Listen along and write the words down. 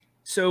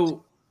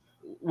So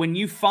when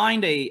you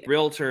find a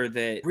realtor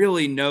that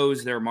really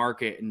knows their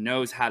market and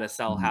knows how to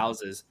sell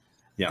houses,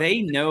 Yeah.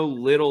 they know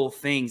little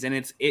things.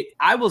 And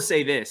I will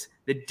say this,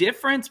 the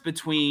difference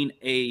between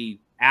a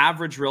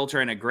average realtor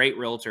and a great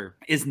realtor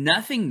is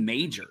nothing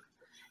major.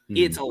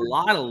 It's a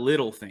lot of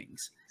little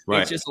things.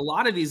 Right. It's just a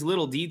lot of these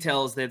little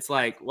details that's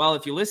like, well,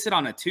 if you list it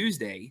on a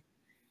Tuesday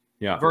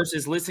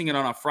versus listing it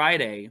on a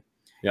Friday,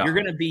 you're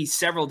going to be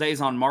several days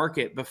on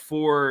market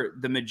before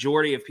the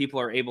majority of people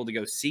are able to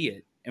go see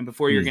it and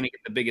before you're going to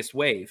get the biggest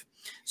wave.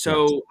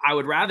 So I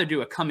would rather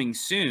do a coming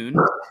soon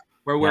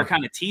where we're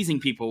kind of teasing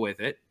people with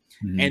it.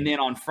 And then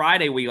on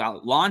Friday, we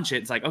launch it.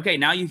 It's like, okay,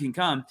 now you can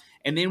come.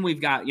 And then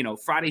we've got,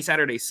 Friday,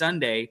 Saturday,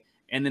 Sunday.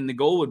 And then the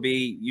goal would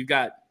be you've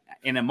got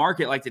in a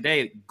market like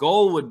today,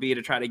 goal would be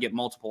to try to get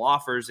multiple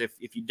offers.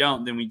 If you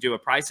don't, then we do a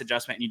price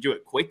adjustment and you do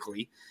it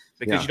quickly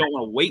because you don't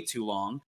want to wait too long.